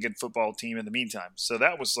haven't been a good football team in the meantime. So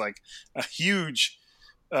that was like a huge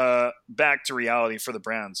back to reality for the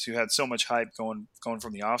Browns, who had so much hype going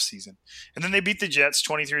from the offseason. And then they beat the Jets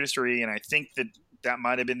 23-3, and I think that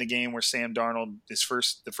might have been the game where Sam Darnold,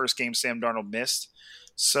 the first game Sam Darnold missed.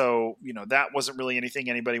 So, that wasn't really anything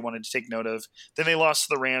anybody wanted to take note of. Then they lost to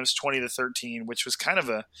the Rams 20-13, which was kind of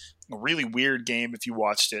a really weird game if you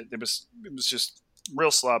watched it. It was just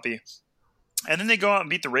real sloppy. And then they go out and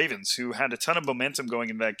beat the Ravens, who had a ton of momentum going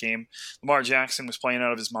into that game. Lamar Jackson was playing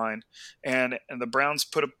out of his mind, and the Browns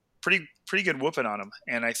put a pretty good whooping on him.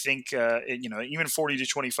 And I think even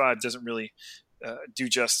 40-25 doesn't really do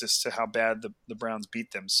justice to how bad the Browns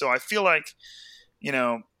beat them. So I feel like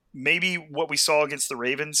maybe what we saw against the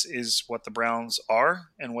Ravens is what the Browns are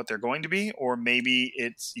and what they're going to be, or maybe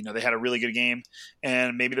it's they had a really good game,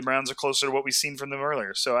 and maybe the Browns are closer to what we've seen from them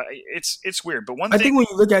earlier. So it's weird. But I think when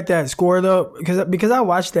you look at that score though, because I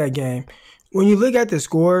watched that game, when you look at the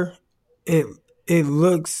score, it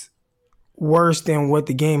looks worse than what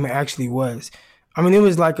the game actually was. I mean, it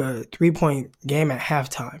was like a 3-point game at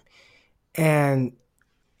halftime, and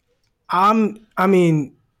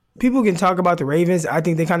people can talk about the Ravens. I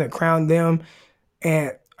think they kind of crowned them.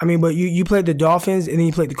 But you played the Dolphins and then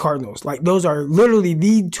you played the Cardinals. Like, those are literally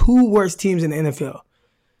the 2 worst teams in the NFL.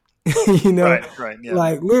 You know, right, yeah.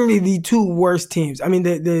 Like literally the two worst teams. I mean,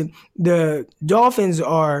 the Dolphins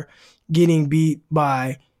are getting beat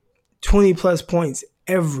by 20 plus points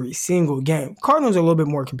every single game. Cardinals are a little bit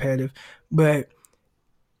more competitive, but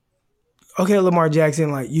okay, Lamar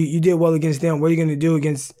Jackson, like you did well against them. What are you going to do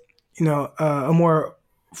against, a more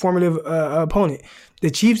formative opponent?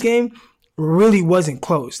 The Chiefs game really wasn't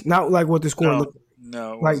close. Not like what the score looked like.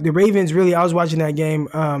 No. Like the Ravens really, I was watching that game.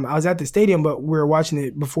 I was at the stadium, but we were watching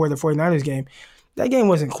it before the 49ers game. That game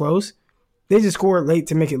wasn't close. They just scored late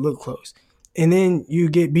to make it look close. And then you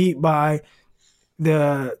get beat by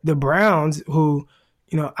the Browns, who,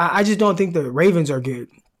 I just don't think the Ravens are good.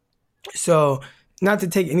 So not to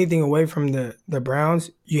take anything away from the Browns,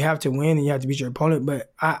 you have to win and you have to beat your opponent.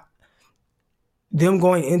 But them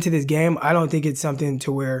going into this game, I don't think it's something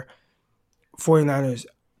to where 49ers.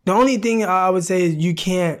 The only thing I would say is you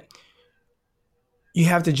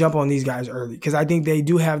have to jump on these guys early, because I think they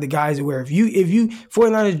do have the guys where if you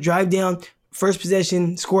 49ers drive down first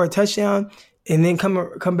possession, score a touchdown, and then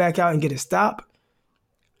come back out and get a stop,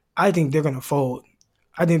 I think they're going to fold.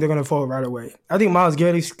 I think they're going to fold right away. I think Myles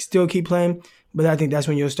Garrett still keep playing, but I think that's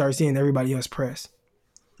when you'll start seeing everybody else press.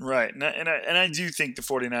 Right, and I do think the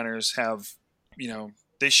 49ers have,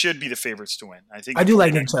 they should be the favorites to win. I do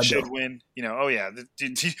like Nick Chubb. Should win. Oh yeah.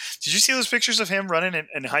 Did you see those pictures of him running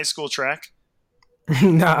in high school track?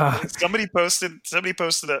 Nah. Somebody posted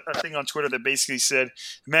a thing on Twitter that basically said,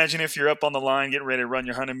 imagine if you're up on the line getting ready to run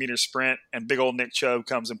your 100-meter sprint and big old Nick Chubb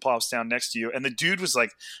comes and plops down next to you. And the dude was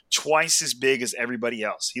like twice as big as everybody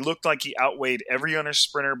else. He looked like he outweighed every other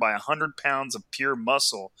sprinter by 100 pounds of pure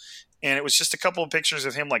muscle. And it was just a couple of pictures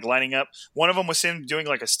of him like lining up. One of them was him doing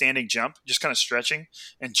like a standing jump, just kind of stretching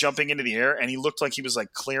and jumping into the air. And he looked like he was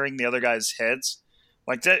like clearing the other guys' heads.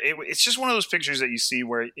 Like that, it's just one of those pictures that you see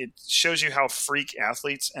where it shows you how freak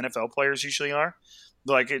athletes NFL players usually are.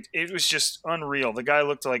 Like it was just unreal. The guy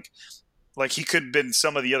looked like he could have been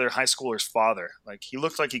some of the other high schoolers' father. Like he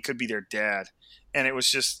looked like he could be their dad. And it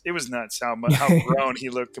was nuts how grown he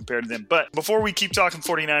looked compared to them. But before we keep talking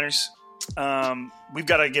 49ers, we've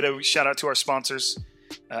got to get a shout out to our sponsors,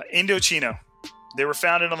 Indochino. They were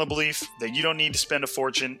founded on the belief that you don't need to spend a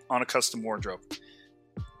fortune on a custom wardrobe.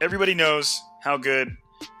 Everybody knows how good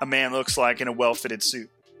a man looks like in a well-fitted suit.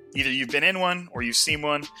 Either you've been in one or you've seen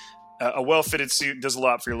one. A well-fitted suit does a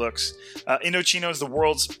lot for your looks. Indochino is the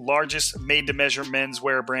world's largest made-to-measure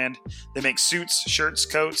menswear brand. They make suits, shirts,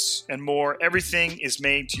 coats, and more. Everything is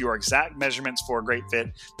made to your exact measurements for a great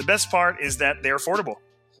fit. The best part is that they're affordable.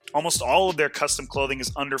 Almost all of their custom clothing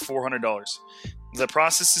is under $400. The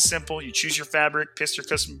process is simple. You choose your fabric, pick your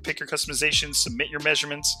customization, submit your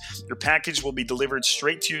measurements. Your package will be delivered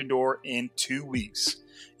straight to your door in 2 weeks.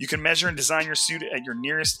 You can measure and design your suit at your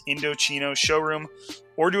nearest Indochino showroom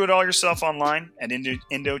or do it all yourself online at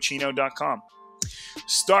Indochino.com.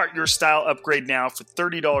 Start your style upgrade now for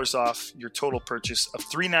 $30 off your total purchase of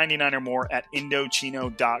 $3.99 or more at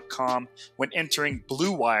Indochino.com when entering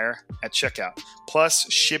Blue Wire at checkout.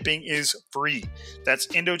 Plus, shipping is free. That's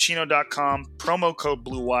Indochino.com, promo code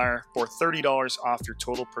Blue Wire for $30 off your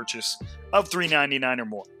total purchase of $3.99 or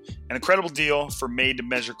more. An incredible deal for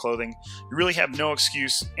made-to-measure clothing. You really have no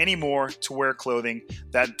excuse anymore to wear clothing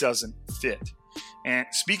that doesn't fit. And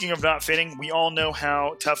speaking of not fitting, we all know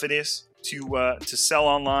how tough it is to sell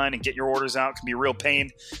online and get your orders out. It can be a real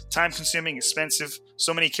pain, time-consuming, expensive,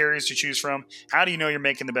 so many carriers to choose from. How do you know you're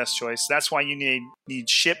making the best choice? That's why you need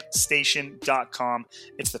ShipStation.com.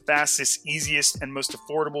 It's the fastest, easiest, and most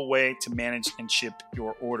affordable way to manage and ship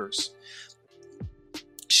your orders.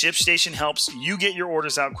 ShipStation helps you get your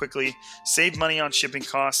orders out quickly, save money on shipping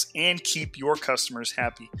costs, and keep your customers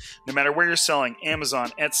happy. No matter where you're selling,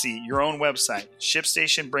 Amazon, Etsy, your own website,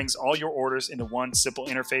 ShipStation brings all your orders into one simple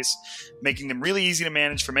interface, making them really easy to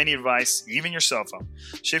manage from any device, even your cell phone.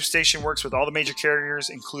 ShipStation works with all the major carriers,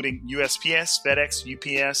 including USPS, FedEx,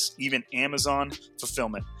 UPS, even Amazon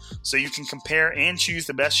Fulfillment, so you can compare and choose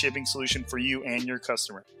the best shipping solution for you and your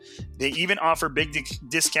customer. They even offer big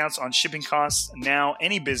discounts on shipping costs. Now,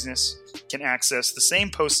 any business can access the same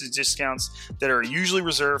postage discounts that are usually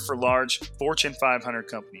reserved for large Fortune 500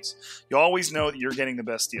 companies. You always know that you're getting the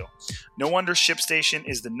best deal. No wonder ShipStation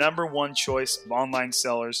is the #1 choice of online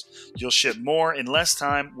sellers. You'll ship more in less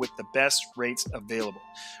time with the best rates available.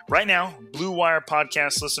 Right now, Blue Wire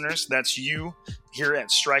podcast listeners, that's you here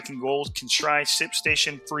at Striking Gold, can try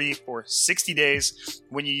ShipStation free for 60 days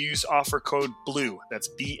when you use offer code BLUE. That's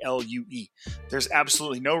BLUE. There's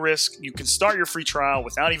absolutely no risk. You can start your free trial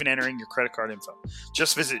without even entering your credit card info.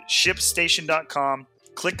 Just visit ShipStation.com,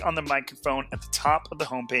 click on the microphone at the top of the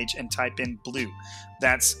homepage, and type in BLUE.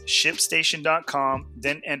 That's ShipStation.com,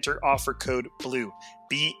 then enter offer code BLUE.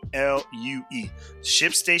 BLUE.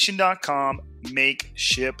 ShipStation.com. Make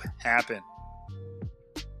ship happen.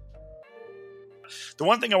 The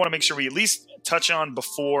one thing I want to make sure we at least touch on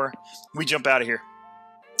before we jump out of here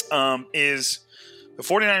is the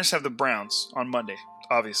 49ers have the Browns on Monday,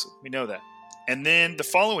 obviously. We know that. And then the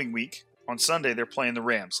following week, on Sunday, they're playing the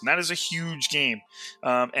Rams. And that is a huge game.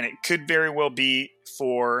 And it could very well be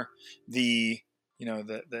for the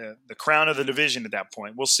crown of the division at that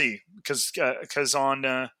point. We'll see. Because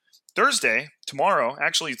on Thursday, tomorrow,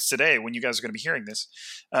 actually it's today when you guys are going to be hearing this,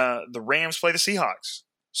 the Rams play the Seahawks.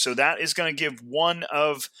 So that is going to give one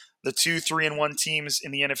of the 2 3-1 teams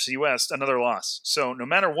in the NFC West another loss. So no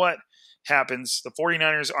matter what happens, the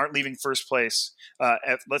 49ers aren't leaving first place.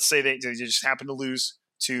 Let's say they just happen to lose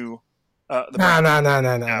to the Browns.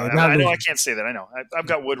 No. I know I can't say that. I know. I've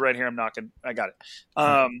got wood right here. I'm knocking. I got it.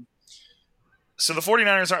 So the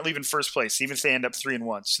 49ers aren't leaving first place, even if they end up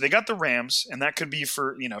 3-1. So they got the Rams, and that could be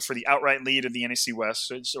for the outright lead of the NFC West,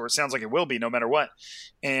 or it sounds like it will be no matter what.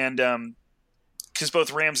 And because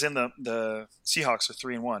both Rams and the Seahawks are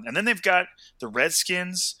 3-1, and then they've got the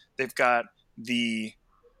Redskins. They've got the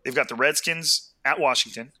Redskins at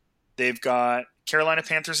Washington. They've got Carolina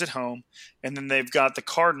Panthers at home, and then they've got the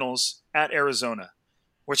Cardinals at Arizona,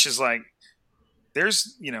 which is like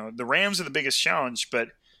there's the Rams are the biggest challenge, but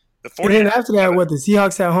the 49ers. And then after that, the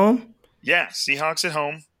Seahawks at home? Yeah, Seahawks at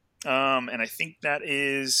home. And I think that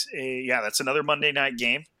is that's another Monday night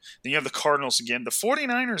game. Then you have the Cardinals again. The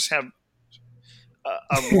 49ers have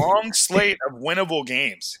a long slate of winnable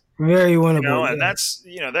games. Very winnable. And that's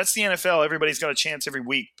the NFL. Everybody's got a chance every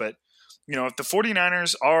week. But, if the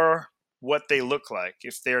 49ers are what they look like,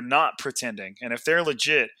 if they're not pretending, and if they're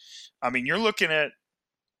legit, I mean, you're looking at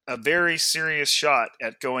a very serious shot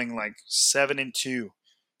at going like 7-2,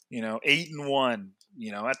 8-1,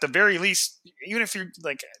 at the very least, even if you're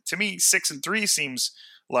like, to me, 6-3 seems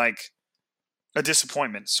like a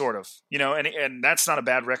disappointment, sort of, and that's not a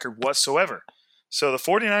bad record whatsoever. So the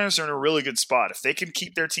 49ers are in a really good spot. If they can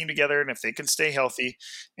keep their team together and if they can stay healthy,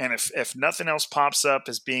 and if nothing else pops up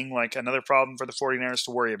as being like another problem for the 49ers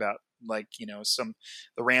to worry about, like,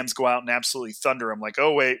 the Rams go out and absolutely thunder them, like,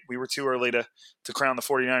 oh, wait, we were too early to crown the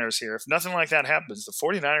 49ers here. If nothing like that happens, the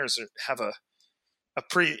 49ers have a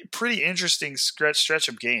pretty interesting stretch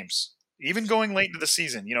of games. Even going late into the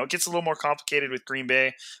season, it gets a little more complicated with Green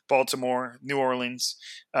Bay, Baltimore, New Orleans,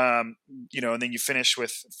 and then you finish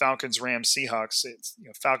with Falcons, Rams, Seahawks. It's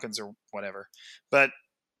Falcons or whatever, but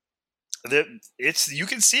you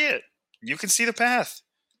can see it. You can see the path.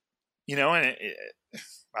 And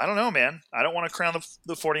I don't know, man. I don't want to crown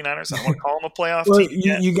the 49ers. I don't want to call them a playoff team.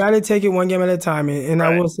 You got to take it one game at a time. And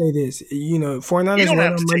right. I will say this, 49ers you don't win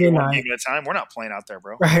have on to Monday take night. one game at a time. We're not playing out there,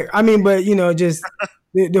 bro. Right. I mean, but, just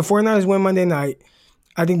the 49ers win Monday night.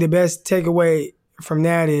 I think the best takeaway from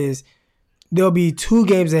that is they'll be 2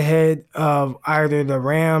 games ahead of either the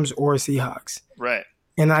Rams or Seahawks. Right.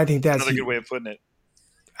 And I think that's another huge. good way of putting it.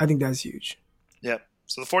 I think that's huge. Yep.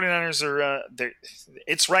 So the 49ers are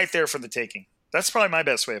it's right there for the taking. That's probably my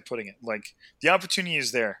best way of putting it. Like, the opportunity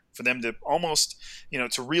is there for them to almost,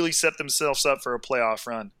 to really set themselves up for a playoff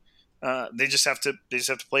run. They just have to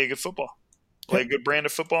play a good football, play a good brand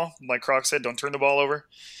of football. Like Croc said, don't turn the ball over,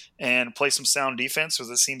 and play some sound defense, as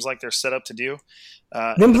it seems like they're set up to do.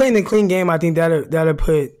 Them playing a clean game, I think that'll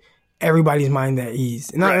put everybody's mind at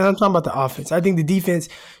ease. And, right. I'm talking about the offense. I think the defense,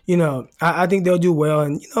 I think they'll do well,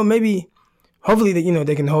 and maybe, hopefully,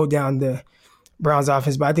 they can hold down the Browns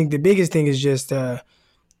offense, but I think the biggest thing is just the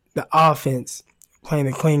offense playing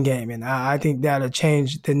a clean game, and I think that'll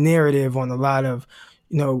change the narrative on a lot of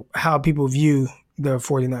how people view the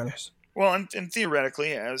 49ers. Well, and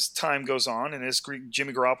theoretically, as time goes on and as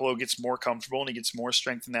Jimmy Garoppolo gets more comfortable and he gets more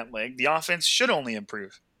strength in that leg, the offense should only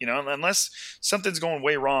improve, unless something's going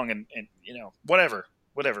way wrong and whatever,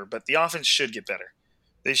 but the offense should get better.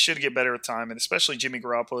 They should get better with time, and especially Jimmy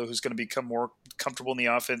Garoppolo, who's going to become more comfortable in the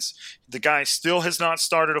offense. The guy still has not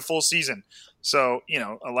started a full season, so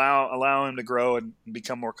allow him to grow and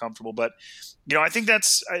become more comfortable. But I think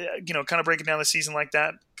that's kind of breaking down the season like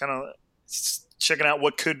that, kind of checking out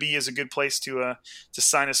what could be is a good place to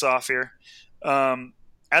sign us off here.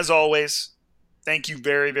 As always, thank you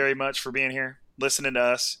very, very much for being here, listening to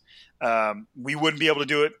us. We wouldn't be able to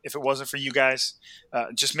do it if it wasn't for you guys.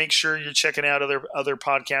 Just make sure you're checking out other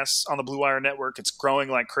podcasts on the Blue Wire Network. It's growing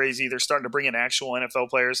like crazy. They're starting to bring in actual NFL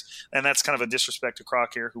players, and that's kind of a disrespect to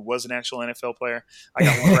Croc here, who was an actual NFL player. I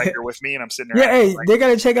got one right here with me, and I'm sitting there. Yeah, hey, they got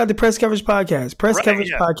to check out the Press Coverage Podcast.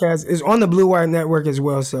 Podcast is on the Blue Wire Network as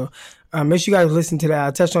well, so make sure you guys listen to that.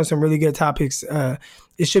 I touched on some really good topics.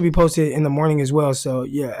 It should be posted in the morning as well. So,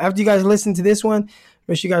 yeah, after you guys listen to this one,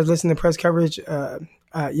 make sure you guys listen to Press Coverage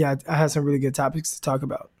I had some really good topics to talk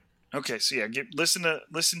about. Okay, so yeah, listen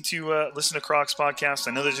to Croc's podcast.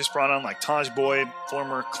 I know they just brought on like Taj Boyd,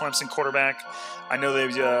 former Clemson quarterback. I know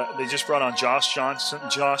they just brought on Josh Johnson,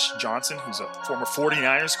 who's a former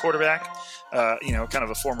 49ers quarterback. Kind of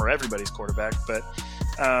a former everybody's quarterback. But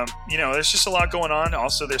there's just a lot going on.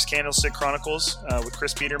 Also, there's Candlestick Chronicles with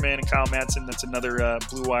Chris Peterman and Kyle Madsen. That's another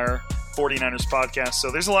Blue Wire 49ers podcast. So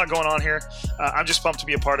there's a lot going on here. I'm just pumped to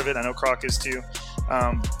be a part of it. I know Croc is too.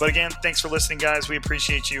 But again, thanks for listening, guys. We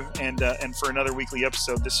appreciate you. And for another weekly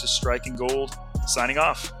episode, this is Striking Gold signing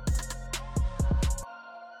off.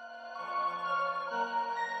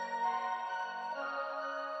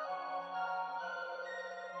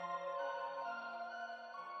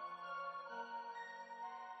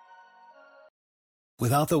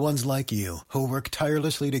 Without the ones like you, who work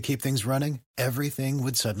tirelessly to keep things running, everything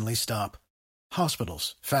would suddenly stop.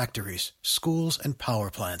 Hospitals, factories, schools, and power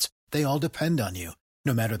plants, they all depend on you.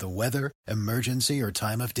 No matter the weather, emergency, or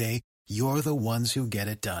time of day, you're the ones who get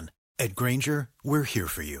it done. At Grainger, we're here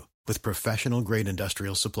for you with professional-grade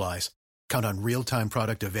industrial supplies. Count on real-time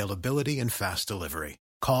product availability and fast delivery.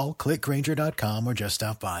 Call, click Grainger.com, or just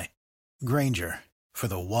stop by. Grainger, for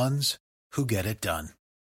the ones who get it done.